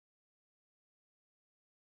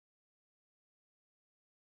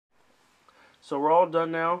So we're all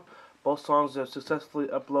done now. Both songs have successfully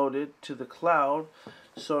uploaded to the cloud.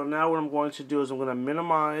 So now what I'm going to do is I'm going to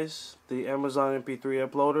minimize the Amazon MP3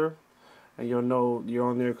 uploader. And you'll know you're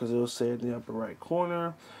on there because it'll say it in the upper right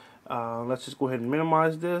corner. Let's just go ahead and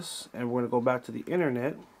minimize this. And we're going to go back to the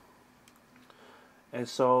internet. And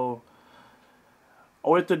so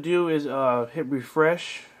all you have to do is hit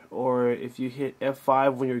refresh. Or if you hit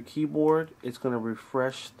F5 on your keyboard, it's going to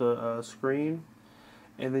refresh the screen.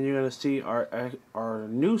 And then you're going to see our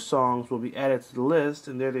new songs will be added to the list,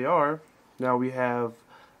 and there they are. Now we have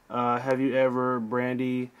Have You Ever,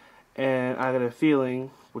 Brandy, and I Got a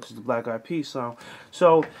Feeling, which is the Black Eyed Peas song.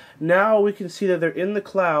 So now we can see that they're in the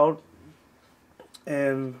cloud,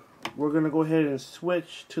 and we're going to go ahead and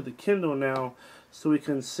switch to the Kindle now so we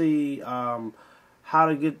can see how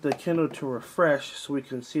to get the Kindle to refresh so we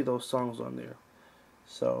can see those songs on there.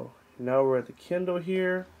 So now we're at the Kindle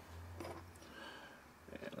here.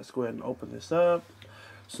 Let's go ahead and open this up.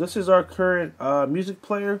 So this is our current music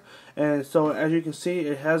player, and so as you can see,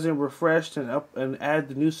 it hasn't refreshed and added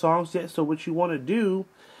the new songs yet. So what you want to do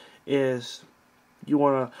is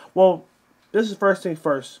this is first thing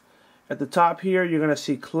first. At the top here, you're going to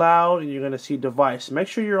see cloud and you're going to see device. Make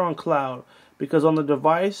sure you're on cloud, because on the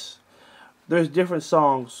device there's different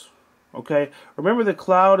songs. Okay, remember the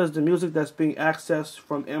cloud is the music that's being accessed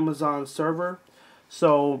from Amazon server.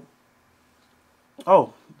 So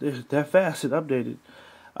that fast it updated.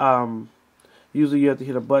 Usually you have to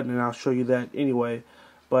hit a button, and I'll show you that anyway.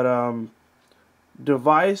 But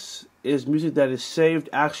device is music that is saved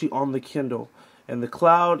actually on the Kindle, and the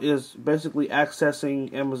cloud is basically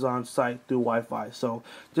accessing Amazon's site through Wi-Fi. So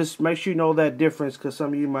just make sure you know that difference, because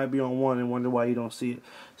some of you might be on one and wonder why you don't see it.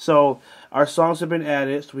 So our songs have been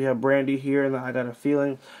added. So we have Brandy here and I Got a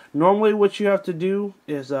Feeling. Normally what you have to do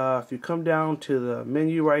is if you come down to the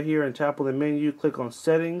menu right here and tap on the menu, click on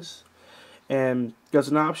settings, and there's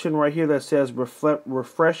an option right here that says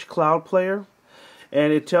refresh cloud player,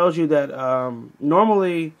 and it tells you that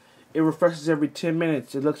normally it refreshes every 10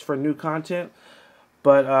 minutes. It looks for new content,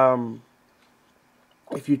 but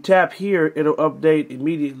if you tap here, it'll update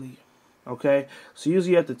immediately. Okay, so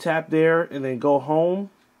usually you have to tap there and then go home,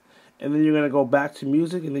 and then you're going to go back to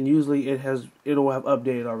music, and then usually it'll have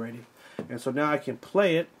updated already. And so now I can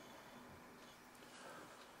play it.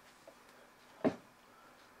 Let's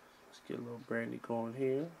get a little Brandy going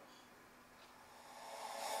here.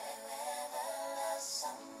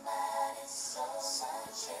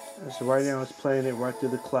 And so right now it's playing it right through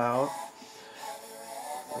the cloud.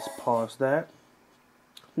 Let's pause that.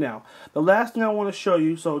 Now, the last thing I want to show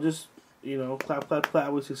you, so just, clap, clap,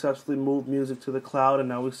 clap, we successfully moved music to the cloud, and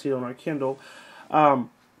now we see it on our Kindle.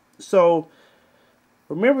 So,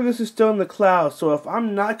 remember, this is still in the cloud, so if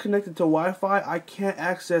I'm not connected to Wi-Fi, I can't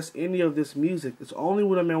access any of this music. It's only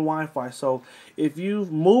when I'm in Wi-Fi. So, if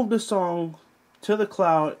you've moved a song to the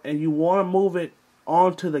cloud and you want to move it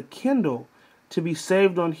onto the Kindle to be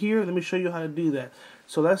saved on here, let me show you how to do that.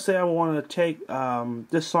 So let's say I want to take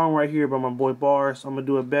this song right here by my boy Bose. I'm going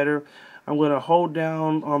to do it better. I'm going to hold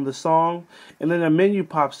down on the song, and then a menu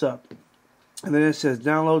pops up. And then it says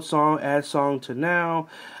download song, add song to now.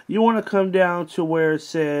 You want to come down to where it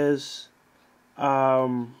says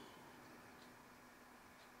download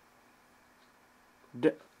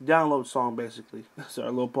song, basically. Sorry,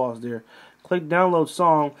 a little pause there. Click download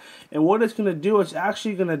song, and what it's going to do is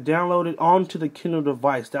actually going to download it onto the Kindle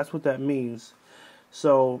device. That's what that means.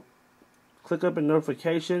 So click up in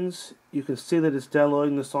notifications. You can see that it's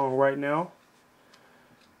downloading the song right now,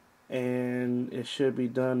 and it should be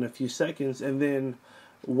done in a few seconds, and then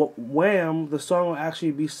wham, the song will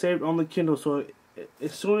actually be saved on the Kindle. So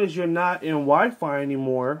as soon as you're not in Wi-Fi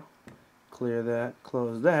anymore, clear that,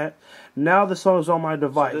 close that, now the song is on my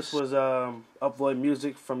device. So this was upload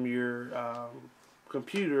music from your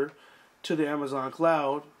computer to the Amazon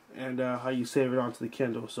cloud, and how you save it onto the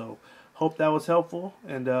Kindle. So hope that was helpful,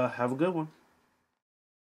 and have a good one.